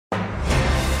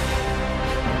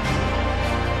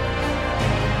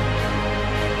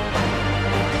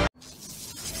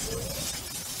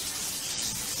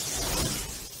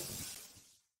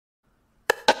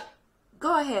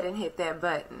ahead and hit that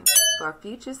button for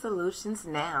future solutions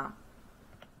now.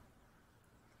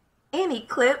 Any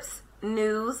clips,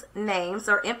 news, names,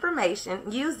 or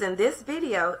information used in this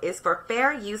video is for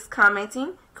fair use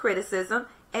commenting, criticism,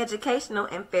 educational,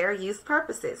 and fair use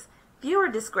purposes. Viewer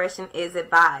discretion is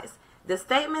advised. The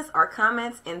statements or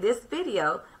comments in this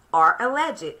video are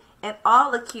alleged, and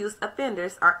all accused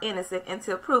offenders are innocent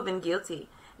until proven guilty.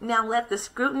 Now let the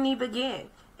scrutiny begin,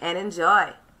 and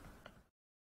enjoy.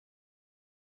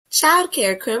 Child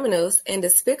Care Criminals and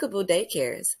Despicable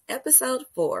Daycares, Episode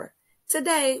 4.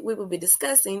 Today we will be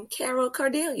discussing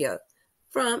Cardillo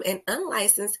from an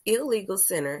unlicensed illegal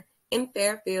center in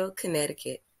Fairfield,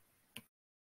 Connecticut.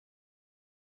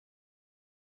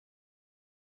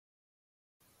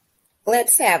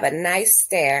 Let's have a nice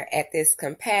stare at this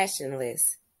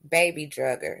compassionless baby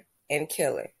drugger and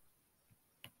killer.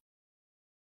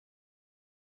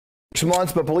 6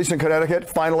 months, but police in Connecticut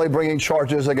finally bringing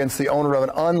charges against the owner of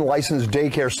an unlicensed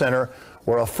daycare center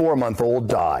where a 4-month-old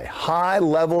died. High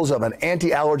levels of an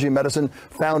anti-allergy medicine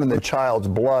found in the child's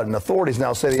blood, and authorities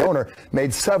now say the owner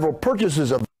made several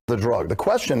purchases of the drug. The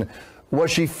question, was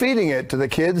she feeding it to the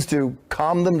kids to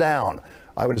calm them down?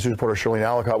 Eyewitness News reporter Shirley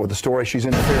Alcott with the story. She's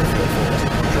in Fairfield.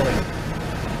 Shirley.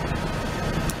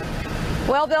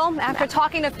 Well, Bill, after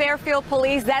talking to Fairfield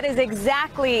police, that is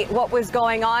exactly what was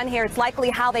going on here. It's likely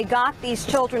how they got these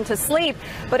children to sleep.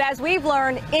 But as we've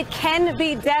learned, it can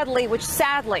be deadly, which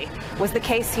sadly was the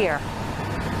case here.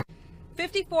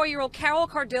 54-year-old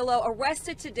Cardillo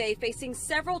arrested today, facing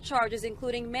several charges,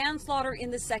 including manslaughter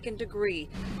in the second degree.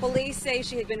 Police say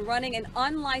she had been running an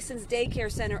unlicensed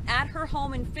daycare center at her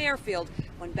home in Fairfield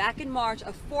when back in March,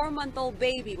 a 4-month-old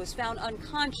baby was found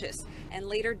unconscious and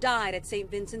later died at St.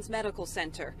 Vincent's Medical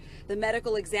Center. The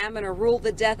medical examiner ruled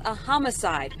the death a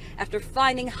homicide after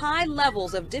finding high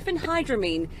levels of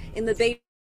diphenhydramine in the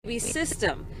baby's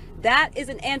system. That is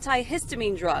an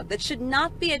antihistamine drug that should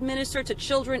not be administered to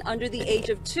children under the age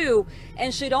of 2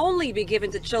 and should only be given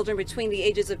to children between the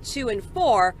ages of 2 and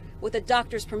 4 with a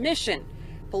doctor's permission.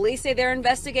 Police say their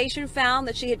investigation found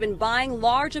that she had been buying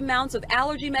large amounts of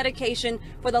allergy medication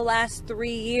for the last 3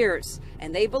 years,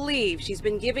 and they believe she's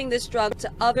been giving this drug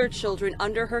to other children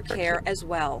under her care as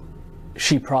well.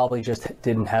 She probably just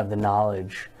didn't have the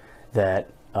knowledge that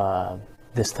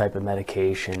this type of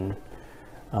medication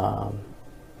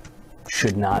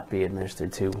should not be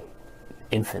administered to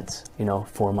infants,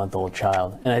 4-month-old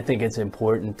child. And I think it's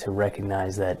important to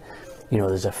recognize that,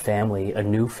 there's a family, a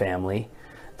new family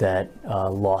that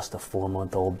lost a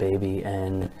 4-month-old baby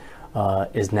and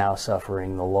is now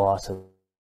suffering the loss of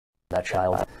that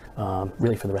child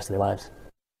really for the rest of their lives.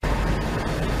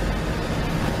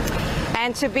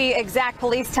 And to be exact,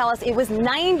 police tell us it was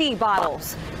 90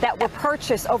 bottles that were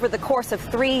purchased over the course of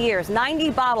 3 years. 90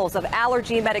 bottles of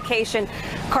allergy medication.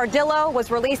 Cardillo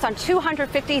was released on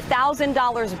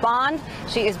 $250,000 bond.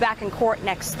 She is back in court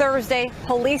next Thursday.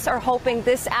 Police are hoping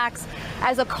this acts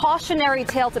as a cautionary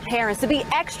tale to parents to be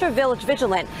extra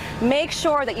vigilant. Make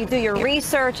sure that you do your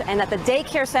research and that the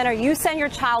daycare center you send your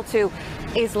child to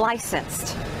is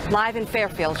licensed. Live in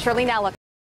Fairfield, Shirley Alcott.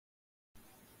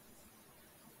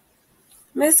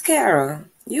 Miss Carol,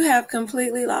 you have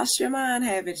completely lost your mind,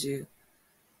 haven't you?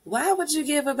 Why would you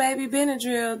give a baby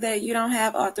Benadryl that you don't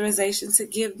have authorization to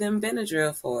give them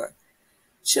Benadryl for?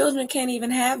 Children can't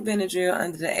even have Benadryl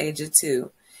under the age of 2,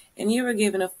 and you were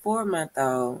given a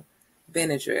 4-month-old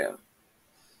Benadryl.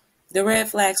 The red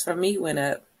flags for me went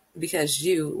up because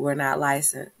you were not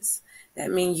licensed. That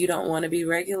means you don't want to be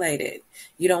regulated.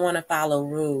 You don't want to follow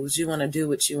rules. You want to do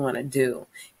what you want to do.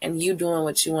 And you doing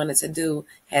what you wanted to do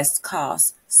has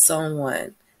cost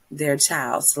someone their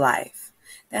child's life.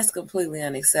 That's completely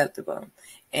unacceptable.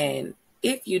 And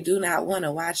if you do not want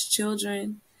to watch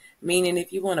children, meaning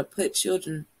if you want to put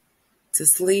children to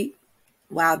sleep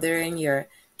while they're in your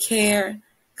care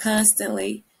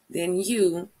constantly, then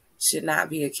you should not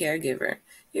be a caregiver.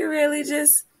 You really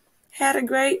just had a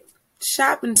great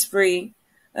shopping spree,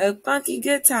 a funky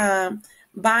good time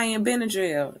buying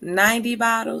Benadryl. 90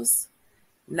 bottles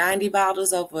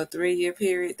over a 3-year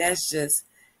period. That's just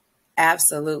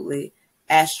absolutely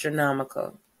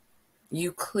astronomical.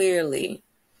 You clearly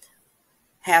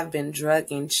have been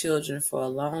drugging children for a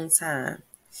long time,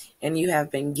 and you have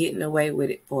been getting away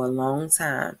with it for a long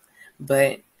time.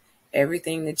 But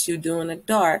everything that you do in the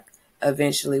dark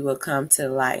eventually will come to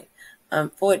light.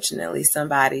 Unfortunately,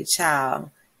 somebody's child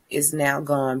is now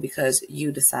gone because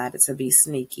you decided to be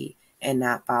sneaky and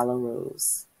not follow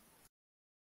rules.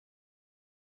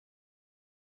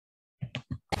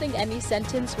 I think any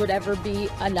sentence would ever be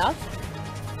enough.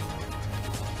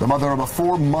 The mother of a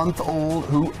 4-month-old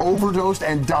who overdosed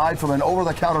and died from an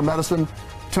over-the-counter medicine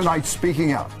tonight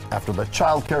speaking out after the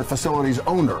child care facility's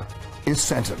owner is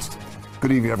sentenced.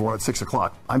 Good evening, everyone. At 6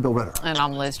 o'clock, I'm Bill Ritter. And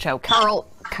I'm Liz Cho.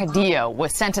 Cardillo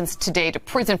was sentenced today to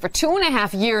prison for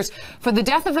 2.5 years for the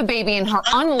death of a baby in her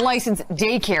unlicensed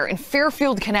daycare in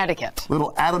Fairfield, Connecticut.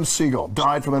 Little Adam Siegel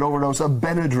died from an overdose of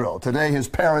Benadryl. Today, his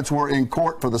parents were in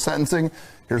court for the sentencing.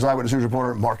 Here's Eyewitness News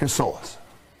reporter Marcus Solis.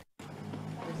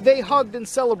 They hugged and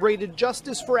celebrated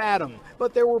justice for Adam,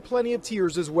 but there were plenty of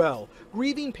tears as well.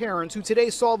 Grieving parents who today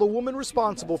saw the woman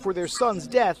responsible for their son's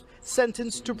death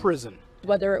sentenced to prison.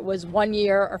 Whether it was 1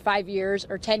 year or 5 years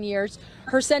or 10 years,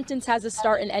 her sentence has a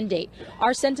start and end date.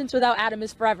 Our sentence without Adam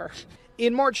is forever.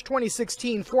 In March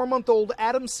 2016, 4-month-old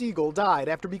Adam Siegel died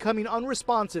after becoming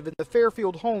unresponsive in the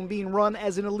Fairfield home being run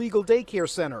as an illegal daycare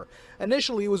center.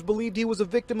 Initially, it was believed he was a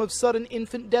victim of sudden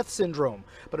infant death syndrome,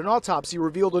 but an autopsy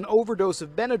revealed an overdose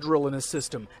of Benadryl in his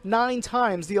system, 9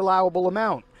 times the allowable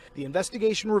amount. The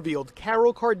investigation revealed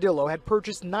Carol Cardillo had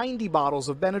purchased 90 bottles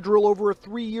of Benadryl over a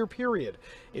 3-year period.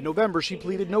 In November, she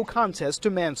pleaded no contest to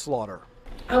manslaughter.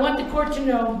 I want the court to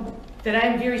know that I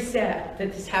am very sad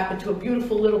that this happened to a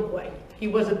beautiful little boy. He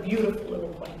was a beautiful little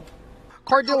boy.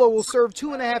 Cardillo will serve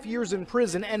 2.5 years in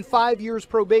prison and 5 years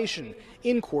probation.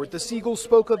 In court, the Siegels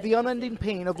spoke of the unending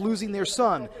pain of losing their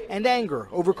son and anger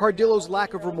over Cardillo's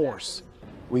lack of remorse.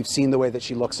 We've seen the way that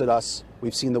she looks at us.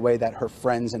 We've seen the way that her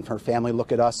friends and her family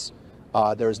look at us.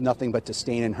 There is nothing but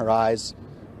disdain in her eyes.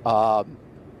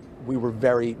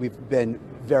 We've been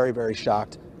very, very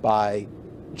shocked by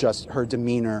just her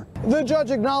demeanor. The judge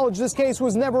acknowledged this case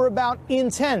was never about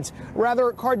intent,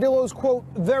 rather Cardillo's, quote,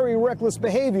 very reckless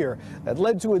behavior that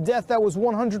led to a death that was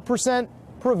 100%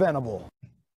 preventable.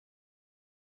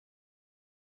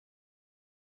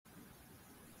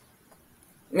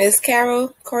 Miss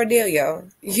Carol Cardillo,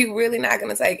 you really not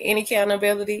going to take any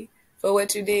accountability for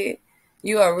what you did?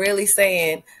 You are really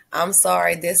saying, I'm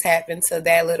sorry this happened to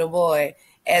that little boy,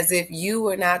 as if you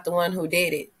were not the one who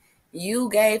did it. You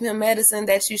gave him medicine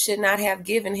that you should not have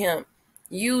given him.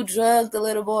 You drugged the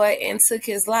little boy and took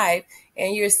his life,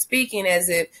 and you're speaking as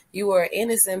if you were an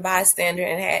innocent bystander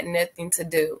and had nothing to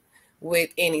do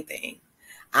with anything.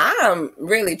 I'm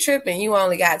really tripping. You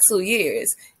only got 2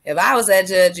 years. If I was that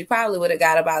judge, you probably would have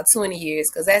got about 20 years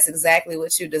because that's exactly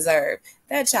what you deserve.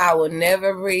 That child will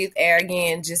never breathe air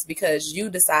again just because you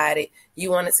decided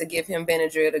you wanted to give him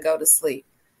Benadryl to go to sleep.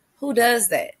 Who does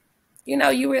that? You know,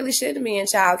 you really shouldn't be in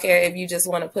childcare if you just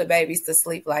want to put babies to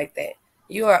sleep like that.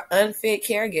 You are an unfit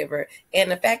caregiver.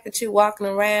 And the fact that you're walking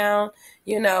around,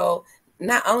 you know,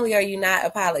 not only are you not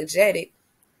apologetic,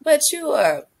 but you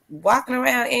are walking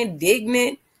around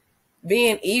indignant,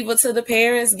 being evil to the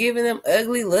parents, giving them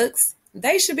ugly looks.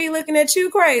 They should be looking at you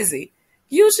crazy.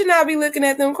 You should not be looking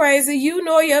at them crazy. You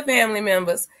nor your family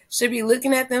members should be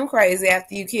looking at them crazy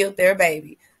after you killed their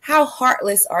baby. How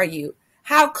heartless are you?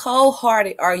 How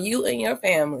cold-hearted are you and your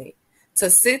family to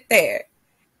sit there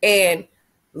and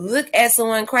look at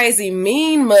someone crazy,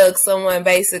 mean mug someone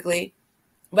basically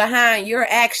behind your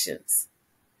actions?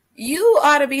 You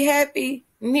ought to be happy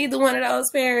neither one of those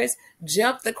parents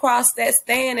jumped across that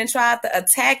stand and tried to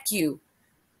attack you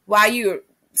while you're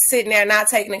sitting there not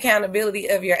taking accountability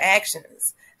of your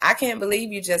actions. I can't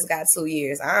believe you just got 2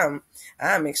 years.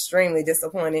 I'm extremely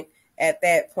disappointed at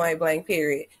that point blank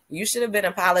period. You should have been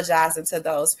apologizing to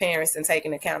those parents and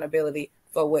taking accountability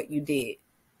for what you did.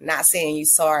 Not saying you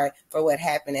sorry for what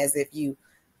happened as if you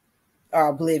are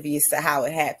oblivious to how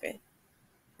it happened.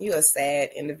 You're a sad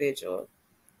individual.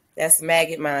 That's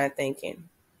maggot mind thinking.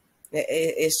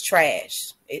 It's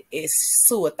trash. It's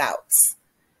sewer thoughts.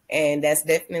 And that's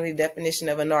definitely the definition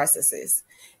of a narcissist.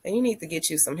 And you need to get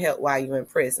you some help while you're in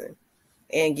prison.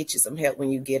 And get you some help when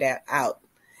you get out.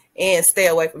 And stay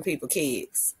away from people's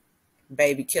kids.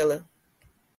 Baby killer.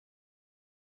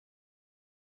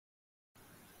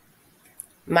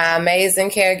 My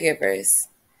amazing caregivers,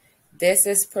 this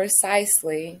is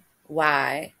precisely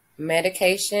why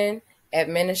medication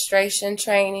administration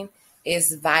training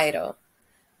is vital.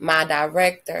 My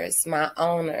directors, my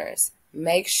owners,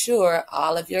 make sure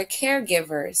all of your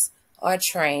caregivers are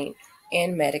trained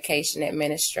in medication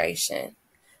administration.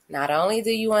 Not only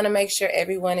do you want to make sure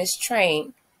everyone is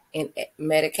trained in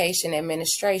medication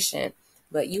administration,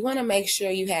 but you want to make sure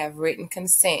you have written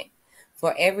consent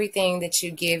for everything that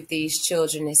you give these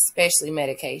children, especially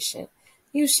medication.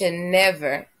 You should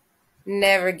never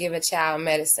give a child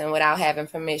medicine without having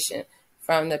permission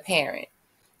from the parent.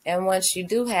 And once you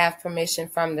do have permission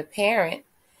from the parent,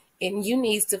 you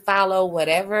need to follow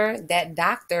whatever that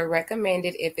doctor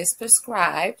recommended if it's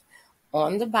prescribed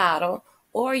on the bottle,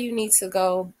 or you need to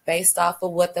go based off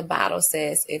of what the bottle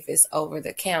says if it's over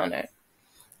the counter.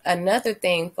 Another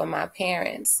thing for my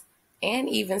parents, and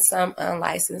even some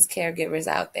unlicensed caregivers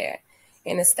out there.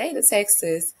 In the state of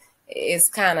Texas, it's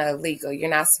kind of illegal. You're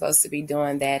not supposed to be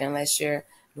doing that unless you're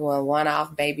doing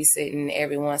one-off babysitting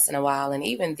every once in a while. And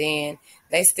even then,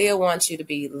 they still want you to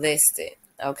be listed,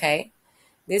 okay?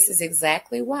 This is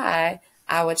exactly why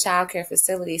our child care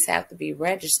facilities have to be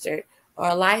registered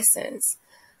or licensed.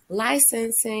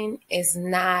 Licensing is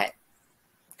not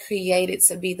created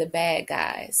to be the bad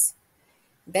guys.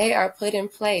 They are put in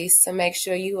place to make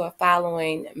sure you are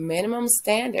following minimum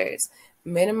standards,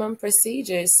 minimum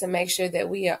procedures to make sure that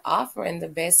we are offering the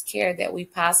best care that we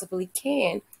possibly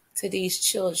can to these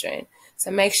children,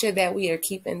 to make sure that we are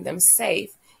keeping them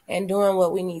safe and doing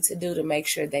what we need to do to make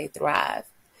sure they thrive.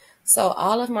 So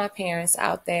all of my parents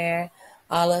out there,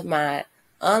 all of my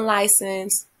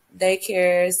unlicensed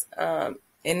daycares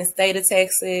in the state of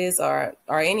Texas or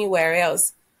anywhere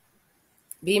else,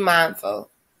 be mindful.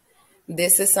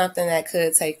 This is something that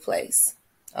could take place,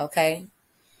 okay?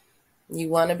 You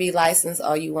want to be licensed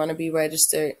or you want to be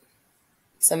registered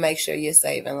to make sure you're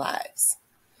saving lives.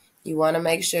 You want to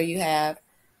make sure you have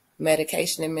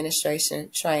medication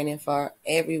administration training for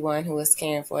everyone who is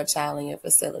caring for a child in your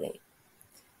facility.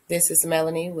 This is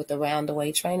Melanie with the Round the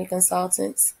Way Training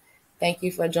Consultants. Thank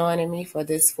you for joining me for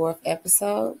this 4th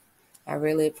episode. I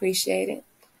really appreciate it.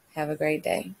 Have a great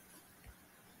day.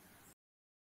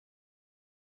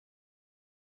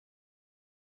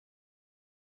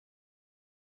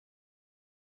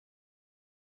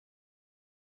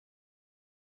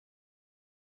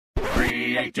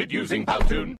 Created using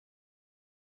Powtoon.